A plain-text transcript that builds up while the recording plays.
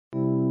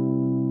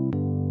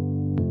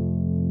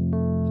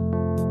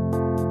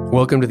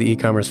Welcome to the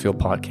E-commerce Fuel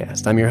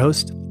podcast. I'm your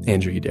host,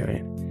 Andrew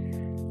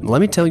Youderian. Let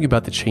me tell you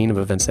about the chain of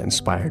events that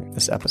inspired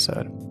this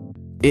episode.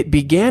 It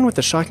began with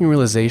the shocking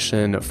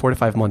realization 4 to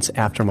 5 months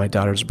after my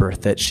daughter's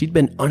birth that she'd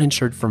been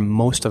uninsured for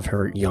most of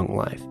her young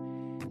life.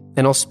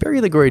 And I'll spare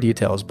you the gory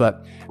details,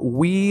 but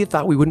we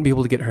thought we wouldn't be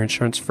able to get her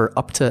insurance for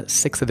up to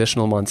 6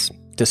 additional months,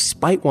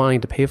 despite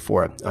wanting to pay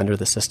for it under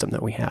the system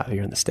that we have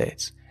here in the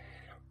States.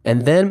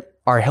 And then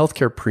our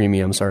healthcare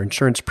premiums, our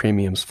insurance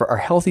premiums for our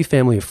healthy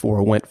family of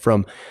 4 went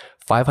from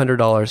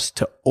 $500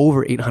 to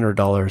over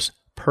 $800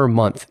 per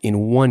month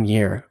in 1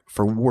 year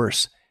for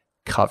worse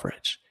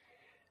coverage.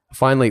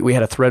 Finally, we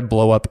had a thread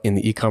blow up in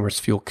the e-commerce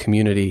fuel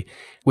community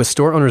with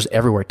store owners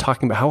everywhere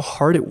talking about how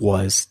hard it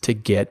was to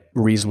get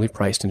reasonably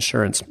priced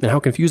insurance and how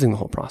confusing the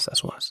whole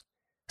process was.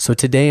 So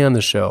today on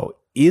the show,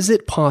 is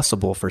it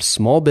possible for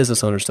small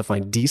business owners to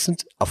find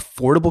decent,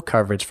 affordable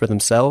coverage for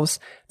themselves,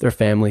 their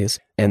families,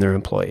 and their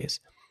employees?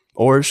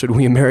 Or should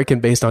we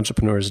American-based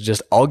entrepreneurs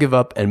just all give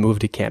up and move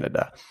to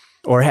Canada?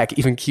 Or heck,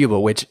 even Cuba,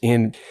 which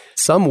in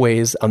some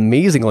ways,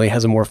 amazingly,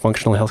 has a more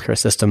functional healthcare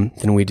system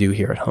than we do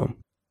here at home.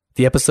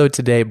 The episode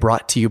today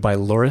brought to you by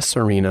Laura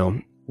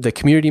Serino, the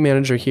community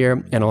manager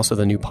here, and also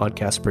the new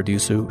podcast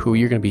producer, who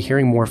you're going to be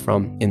hearing more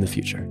from in the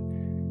future.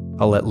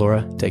 I'll let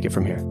Laura take it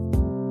from here.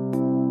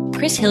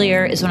 Chris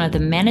Hillier is one of the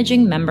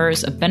managing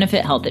members of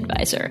Benefit Health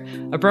Advisor,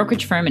 a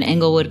brokerage firm in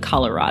Englewood,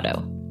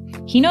 Colorado.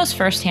 He knows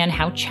firsthand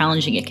how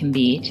challenging it can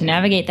be to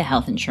navigate the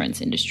health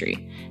insurance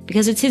industry,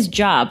 because it's his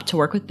job to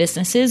work with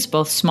businesses,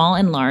 both small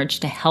and large,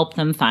 to help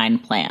them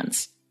find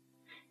plans.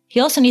 He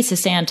also needs to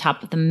stay on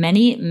top of the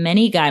many,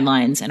 many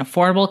guidelines and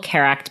Affordable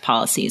Care Act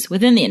policies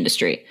within the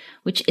industry,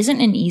 which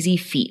isn't an easy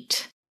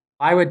feat.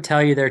 I would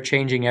tell you they're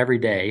changing every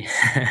day,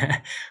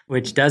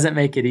 which doesn't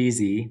make it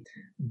easy.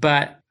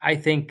 But I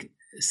think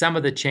some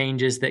of the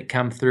changes that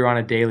come through on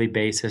a daily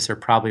basis are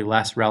probably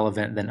less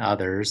relevant than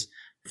others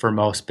for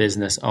most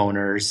business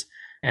owners.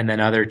 And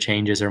then other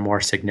changes are more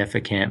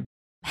significant.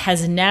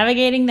 Has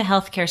navigating the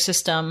healthcare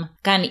system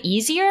gotten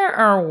easier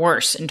or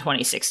worse in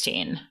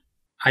 2016?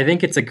 I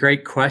think it's a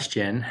great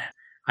question.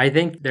 I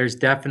think there's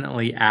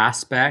definitely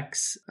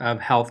aspects of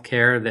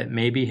healthcare that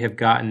maybe have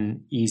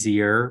gotten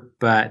easier,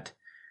 but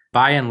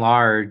by and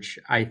large,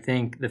 I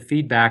think the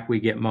feedback we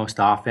get most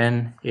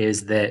often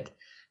is that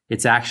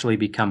it's actually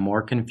become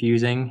more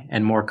confusing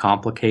and more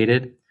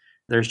complicated.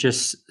 There's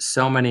just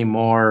so many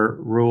more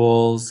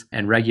rules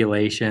and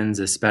regulations,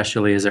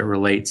 especially as it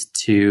relates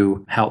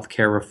to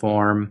healthcare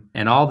reform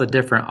and all the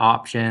different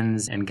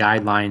options and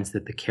guidelines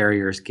that the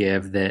carriers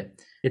give, that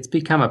it's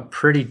become a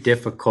pretty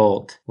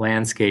difficult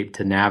landscape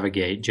to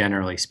navigate,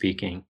 generally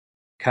speaking.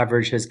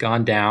 Coverage has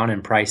gone down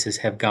and prices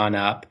have gone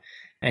up.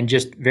 And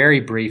just very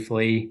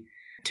briefly,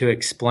 to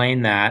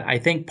explain that, I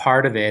think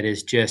part of it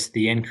is just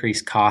the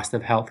increased cost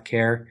of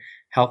healthcare.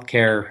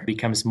 Healthcare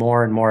becomes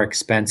more and more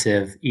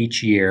expensive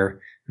each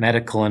year.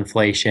 Medical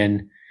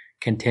inflation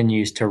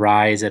continues to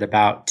rise at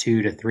about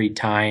 2 to 3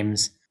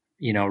 times,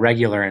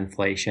 regular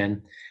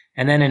inflation.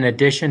 And then in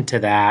addition to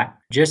that,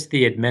 just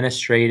the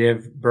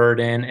administrative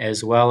burden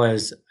as well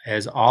as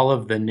all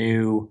of the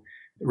new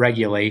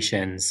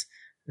regulations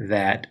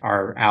that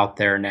are out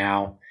there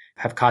now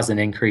have caused an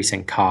increase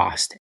in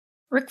cost.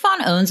 Rick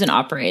Vaughn owns and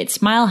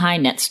operates Mile High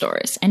Net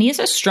Stores, and he has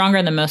a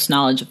stronger than most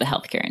knowledge of the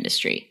healthcare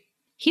industry.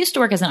 He used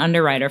to work as an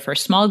underwriter for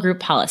small group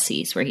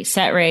policies where he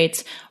set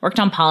rates, worked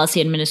on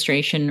policy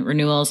administration,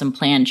 renewals, and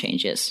plan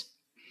changes.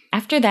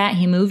 After that,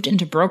 he moved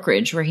into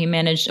brokerage where he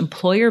managed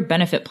employer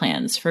benefit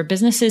plans for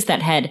businesses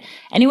that had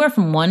anywhere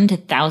from 1 to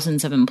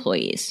thousands of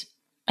employees.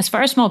 As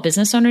far as small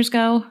business owners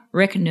go,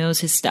 Rick knows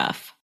his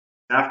stuff.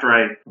 After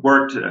I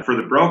worked for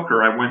the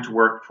broker, I went to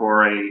work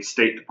for a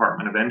state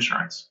department of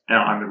insurance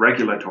on the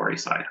regulatory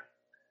side.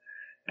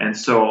 And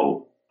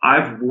so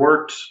I've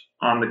worked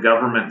on the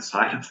government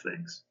side of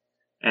things.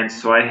 And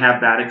so I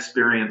have that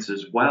experience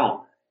as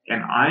well.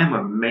 And I am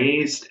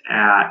amazed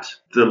at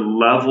the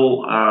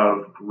level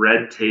of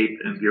red tape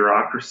and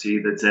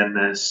bureaucracy that's in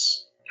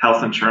this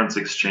health insurance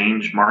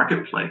exchange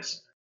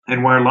marketplace.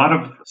 And where a lot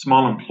of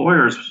small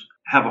employers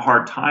have a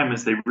hard time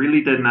is they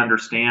really didn't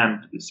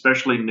understand,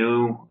 especially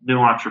new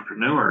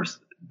entrepreneurs,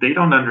 they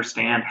don't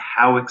understand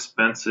how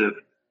expensive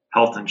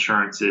health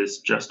insurance is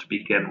just to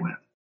begin with.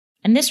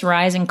 And this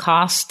rise in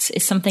costs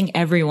is something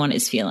everyone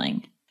is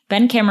feeling.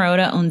 Ben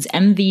Camerota owns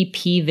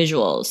MVP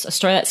Visuals, a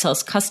store that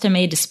sells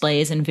custom-made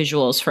displays and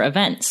visuals for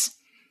events.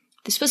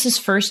 This was his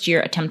first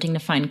year attempting to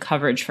find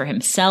coverage for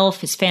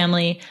himself, his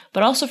family,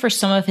 but also for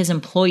some of his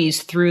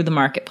employees through the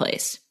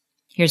marketplace.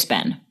 Here's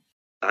Ben.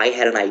 I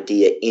had an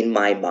idea in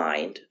my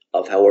mind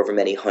of however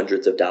many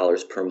hundreds of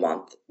dollars per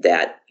month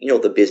that,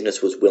 the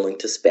business was willing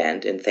to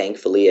spend, and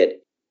thankfully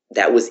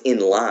that was in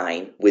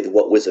line with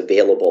what was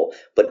available.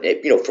 But,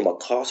 from a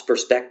cost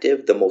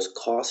perspective, the most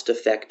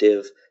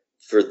cost-effective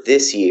for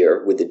this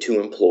year with the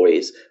 2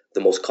 employees, the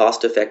most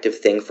cost-effective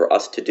thing for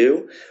us to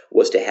do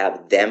was to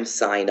have them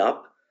sign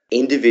up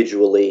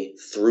individually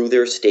through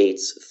their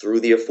states,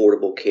 through the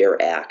Affordable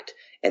Care Act,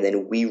 and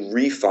then we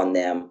refund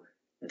them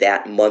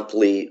that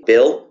monthly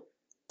bill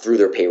through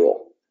their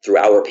payroll, through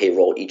our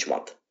payroll each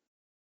month.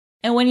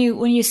 And when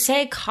you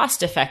say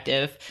cost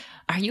effective,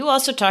 are you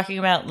also talking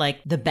about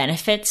like the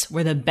benefits?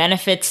 Were the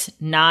benefits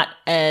not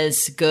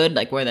as good?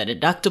 Like were the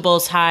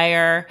deductibles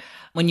higher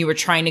when you were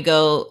trying to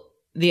go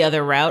the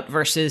other route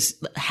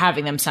versus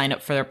having them sign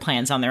up for their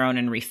plans on their own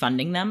and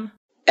refunding them?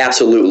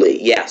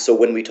 Absolutely. Yeah. So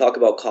when we talk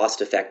about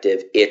cost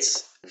effective,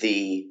 it's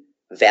the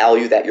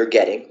value that you're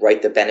getting,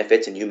 right? The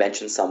benefits, and you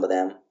mentioned some of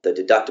them, the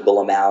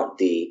deductible amount,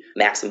 the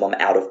maximum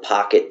out of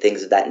pocket,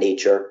 things of that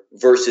nature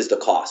versus the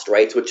cost,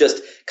 right? So it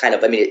just kind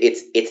of,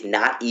 it's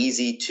not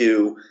easy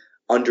to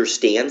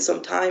understand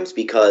sometimes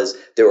because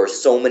there are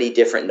so many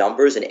different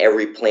numbers and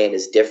every plan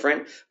is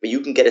different, but you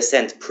can get a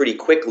sense pretty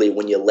quickly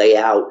when you lay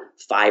out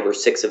 5 or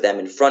 6 of them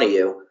in front of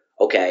you.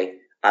 Okay,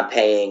 I'm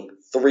paying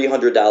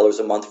 $300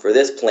 a month for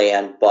this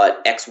plan,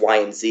 but X, Y,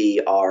 and Z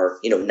are,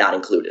 not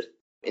included.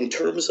 In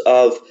terms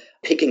of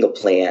picking a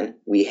plan,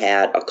 we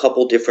had a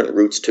couple different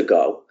routes to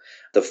go.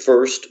 The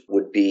first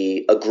would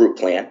be a group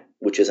plan,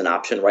 which is an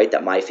option, right,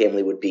 that my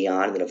family would be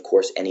on, and then, of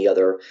course, any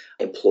other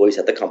employees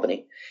at the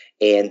company.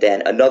 And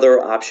then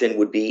another option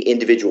would be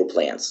individual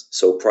plans.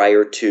 So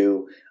prior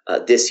to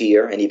this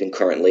year, and even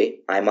currently,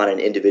 I'm on an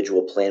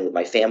individual plan with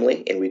my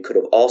family, and we could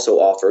have also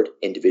offered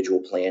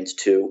individual plans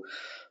to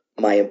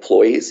my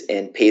employees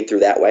and paid through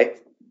that way.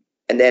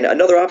 And then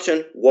another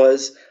option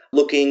was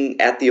looking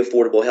at the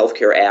Affordable Health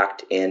Care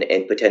Act and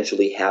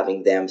potentially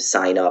having them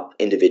sign up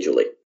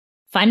individually.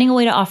 Finding a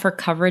way to offer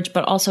coverage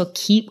but also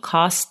keep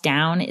costs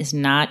down is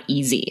not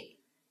easy.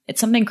 It's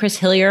something Chris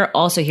Hillier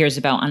also hears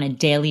about on a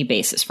daily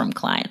basis from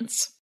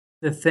clients.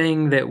 The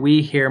thing that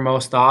we hear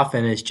most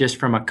often is just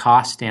from a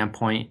cost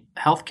standpoint,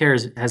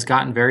 healthcare has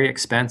gotten very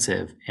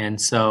expensive.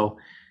 And so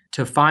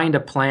to find a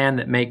plan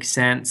that makes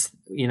sense,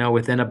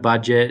 within a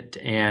budget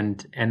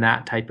and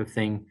that type of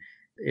thing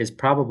is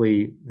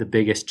probably the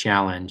biggest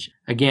challenge.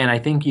 Again, I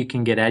think you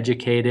can get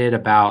educated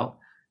about,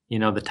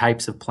 the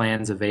types of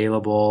plans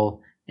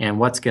available and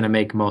what's going to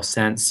make most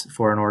sense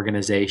for an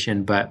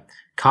organization, but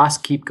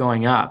costs keep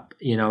going up,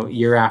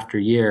 year after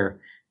year.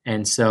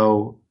 And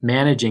so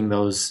managing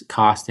those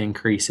cost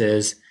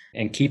increases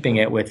and keeping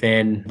it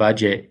within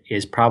budget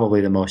is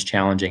probably the most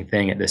challenging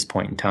thing at this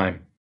point in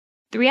time.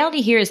 The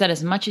reality here is that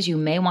as much as you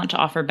may want to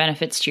offer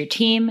benefits to your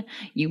team,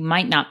 you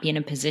might not be in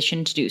a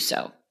position to do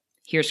so.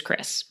 Here's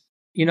Chris.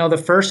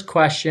 The first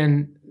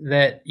question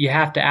that you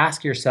have to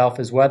ask yourself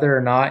is whether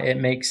or not it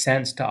makes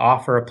sense to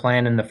offer a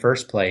plan in the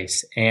first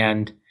place.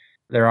 And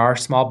there are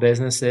small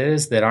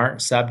businesses that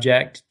aren't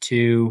subject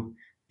to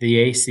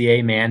the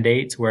ACA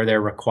mandates where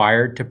they're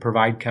required to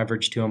provide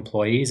coverage to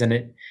employees,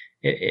 and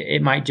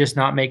it might just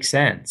not make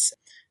sense.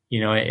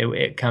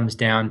 It comes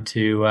down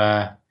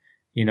to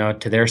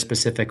to their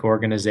specific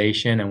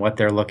organization and what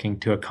they're looking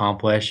to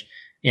accomplish.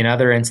 In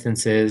other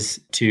instances,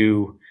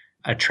 to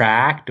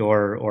attract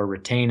or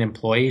retain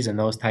employees and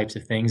those types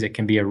of things, it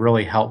can be a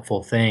really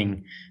helpful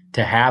thing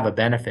to have a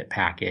benefit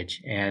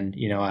package and,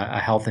 a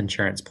health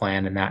insurance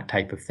plan and that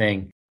type of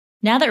thing.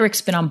 Now that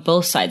Rick's been on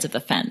both sides of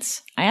the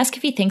fence, I ask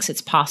if he thinks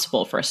it's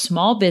possible for a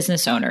small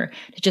business owner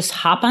to just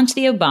hop onto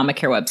the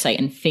Obamacare website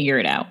and figure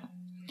it out,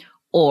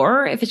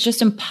 or if it's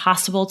just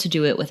impossible to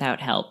do it without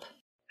help.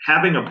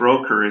 Having a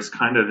broker is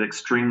kind of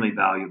extremely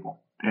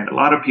valuable, and a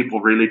lot of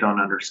people really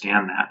don't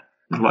understand that.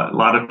 A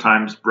lot of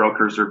times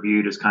brokers are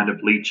viewed as kind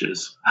of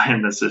leeches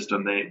in the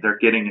system. They're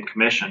getting a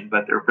commission,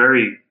 but they're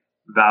very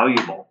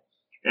valuable.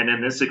 And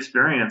in this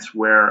experience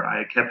where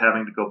I kept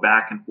having to go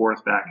back and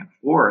forth,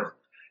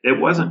 it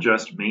wasn't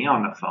just me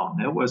on the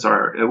phone. It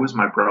was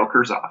my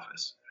broker's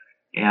office.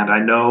 And I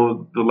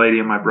know the lady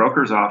in my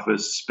broker's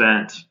office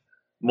spent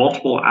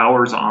multiple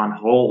hours on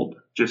hold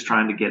just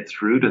trying to get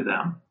through to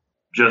them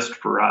just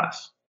for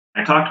us.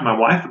 I talk to my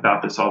wife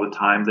about this all the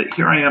time, that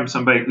here I am,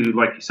 somebody who,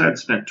 like you said,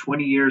 spent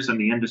 20 years in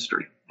the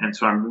industry. And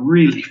so I'm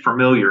really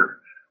familiar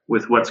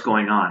with what's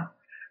going on.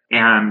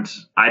 And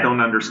I don't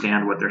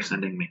understand what they're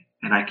sending me.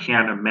 And I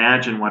can't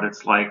imagine what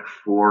it's like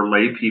for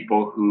lay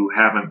people who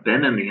haven't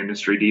been in the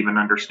industry to even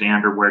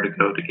understand or where to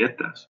go to get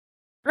this.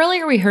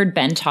 Earlier, we heard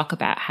Ben talk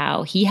about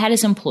how he had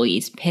his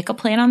employees pick a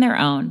plan on their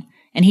own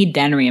and he'd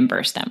then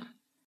reimburse them.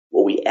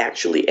 What we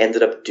actually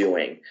ended up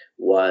doing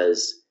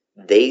was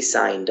they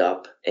signed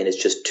up, and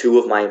it's just 2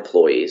 of my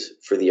employees,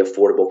 for the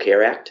Affordable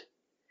Care Act.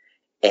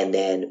 And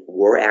then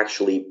we're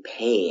actually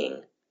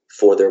paying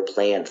for their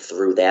plan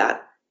through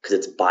that because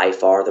it's by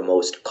far the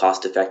most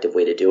cost-effective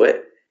way to do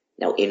it.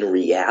 Now, in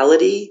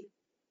reality,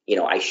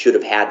 I should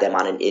have had them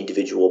on an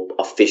individual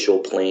official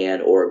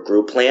plan or a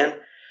group plan.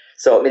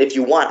 So, if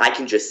you want, I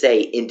can just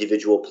say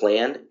individual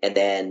plan, and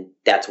then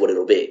that's what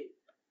it'll be.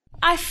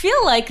 I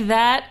feel like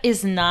that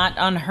is not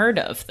unheard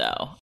of,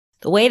 though.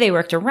 The way they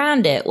worked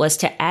around it was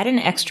to add an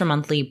extra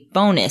monthly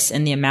bonus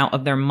in the amount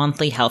of their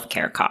monthly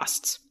healthcare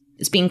costs.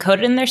 It's being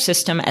coded in their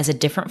system as a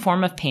different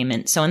form of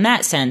payment, so in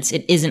that sense,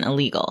 it isn't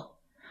illegal.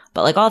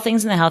 But like all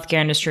things in the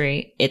healthcare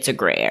industry, it's a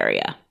gray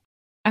area.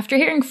 After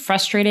hearing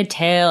frustrated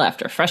tale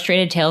after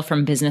frustrated tale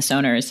from business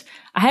owners,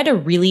 I had to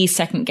really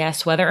second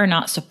guess whether or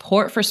not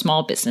support for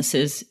small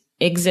businesses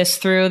exists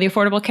through the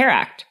Affordable Care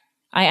Act.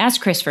 I asked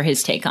Chris for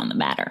his take on the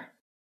matter.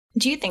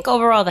 Do you think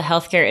overall the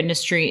healthcare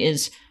industry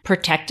is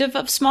protective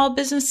of small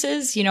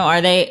businesses?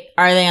 Are they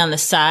on the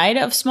side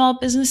of small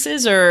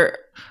businesses, or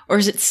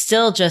is it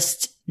still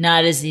just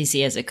not as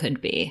easy as it could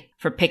be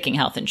for picking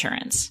health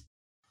insurance?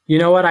 You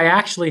know what? I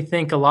actually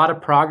think a lot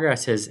of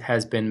progress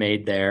has been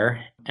made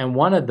there. And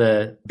one of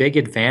the big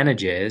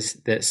advantages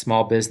that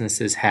small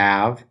businesses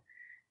have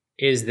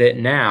is that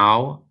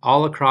now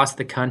all across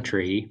the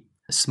country,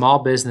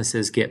 small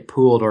businesses get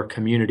pooled or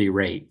community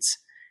rates.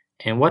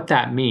 And what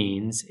that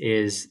means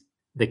is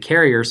the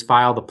carriers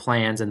file the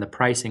plans and the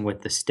pricing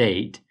with the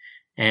state.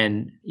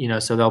 And,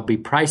 so there'll be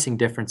pricing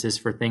differences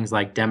for things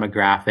like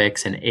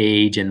demographics and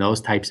age and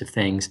those types of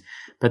things.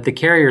 But the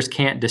carriers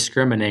can't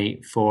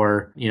discriminate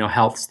for,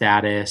 health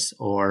status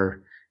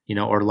or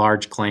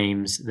large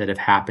claims that have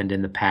happened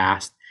in the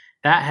past.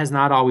 That has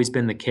not always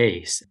been the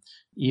case.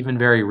 Even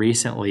very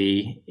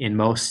recently, in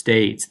most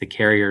states, the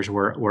carriers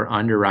were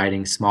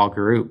underwriting small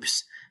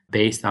groups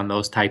based on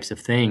those types of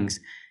things.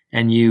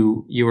 And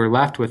you were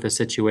left with a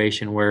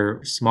situation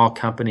where small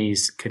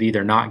companies could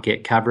either not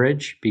get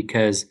coverage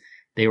because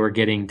they were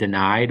getting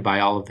denied by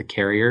all of the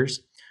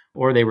carriers,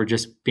 or they were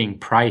just being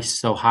priced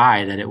so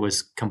high that it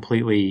was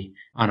completely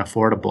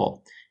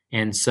unaffordable.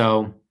 And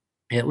so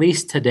at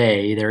least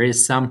today, there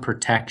is some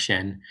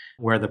protection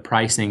where the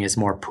pricing is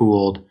more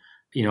pooled,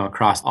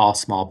 across all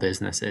small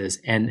businesses.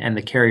 And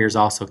the carriers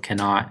also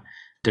cannot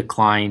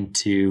decline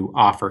to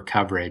offer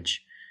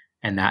coverage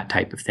and that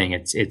type of thing.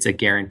 It's a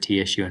guarantee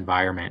issue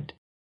environment.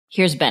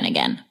 Here's Ben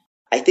again.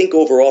 I think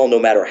overall, no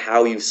matter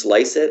how you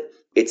slice it,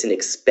 it's an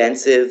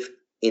expensive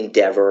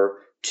endeavor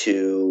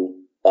to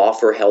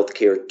offer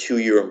healthcare to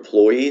your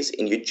employees.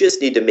 And you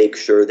just need to make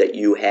sure that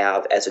you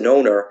have, as an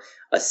owner,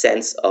 a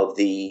sense of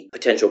the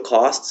potential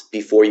costs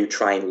before you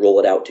try and roll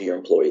it out to your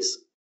employees.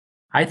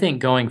 I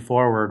think going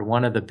forward,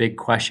 one of the big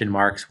question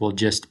marks will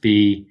just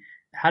be,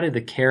 how do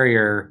the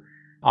carrier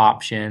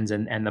options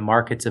and the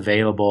markets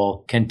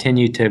available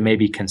continue to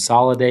maybe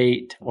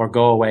consolidate or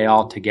go away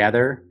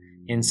altogether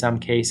in some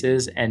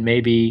cases? And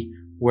maybe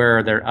where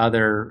are there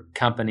other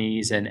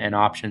companies and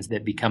options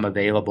that become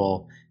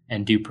available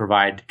and do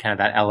provide kind of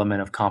that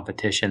element of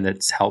competition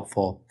that's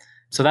helpful?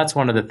 So that's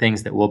one of the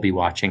things that we'll be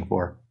watching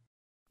for.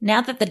 Now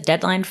that the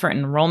deadline for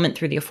enrollment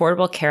through the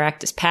Affordable Care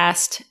Act is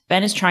passed,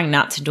 Ben is trying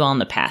not to dwell on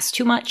the past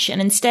too much, and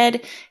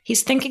instead,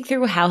 he's thinking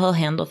through how he'll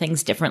handle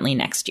things differently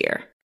next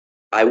year.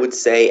 I would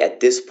say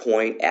at this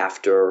point,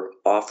 after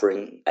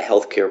offering a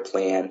healthcare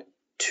plan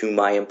to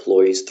my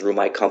employees through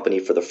my company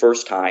for the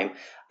first time,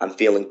 I'm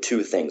feeling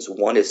two things.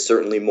 One is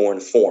certainly more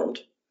informed,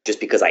 just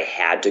because I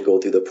had to go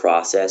through the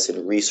process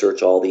and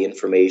research all the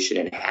information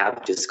and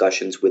have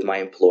discussions with my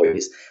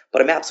employees.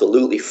 But I'm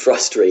absolutely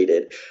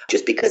frustrated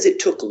just because it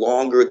took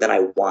longer than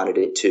I wanted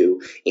it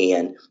to.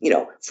 And,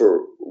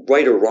 for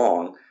right or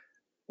wrong,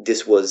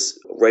 this was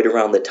right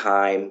around the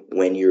time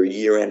when your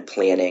year-end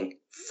planning,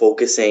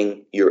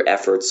 focusing your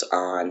efforts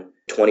on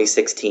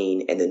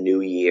 2016 and the new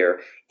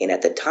year. And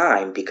at the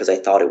time, because I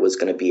thought it was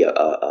going to be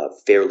a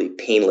fairly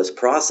painless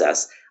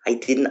process, I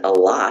didn't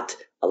allot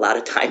a lot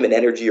of time and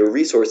energy or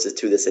resources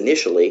to this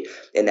initially.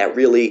 And that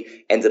really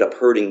ended up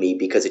hurting me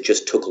because it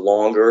just took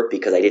longer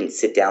because I didn't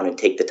sit down and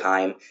take the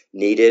time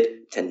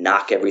needed to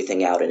knock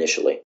everything out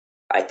initially.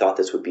 I thought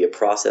this would be a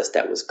process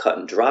that was cut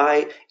and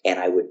dry, and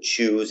I would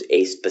choose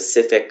a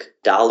specific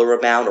dollar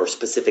amount or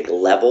specific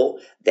level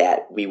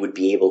that we would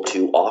be able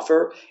to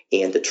offer.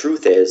 And the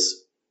truth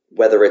is,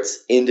 whether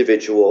it's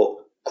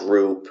individual,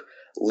 group,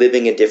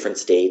 living in different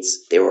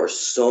states, there are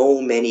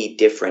so many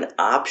different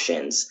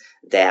options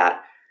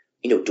that,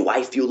 do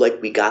I feel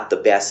like we got the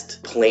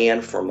best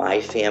plan for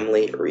my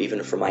family or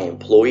even for my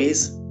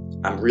employees?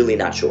 I'm really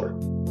not sure.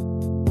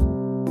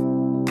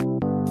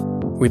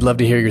 We'd love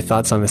to hear your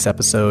thoughts on this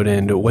episode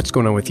and what's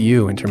going on with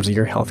you in terms of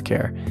your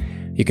healthcare.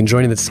 You can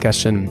join in the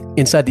discussion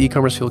inside the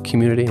e-commerce fuel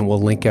community, and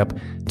we'll link up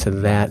to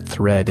that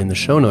thread in the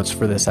show notes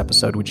for this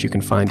episode, which you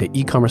can find at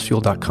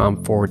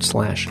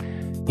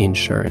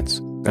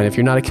ecommercefuel.com/insurance. And if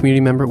you're not a community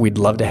member, we'd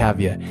love to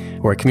have you.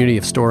 We're a community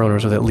of store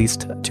owners with at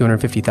least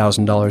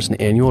 $250,000 in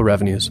annual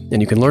revenues,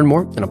 and you can learn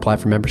more and apply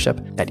for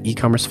membership at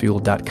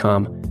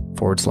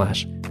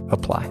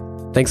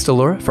ecommercefuel.com/apply. Thanks to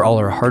Laura for all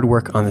her hard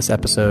work on this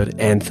episode,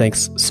 and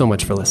thanks so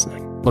much for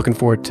listening. Looking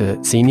forward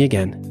to seeing you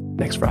again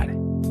next Friday.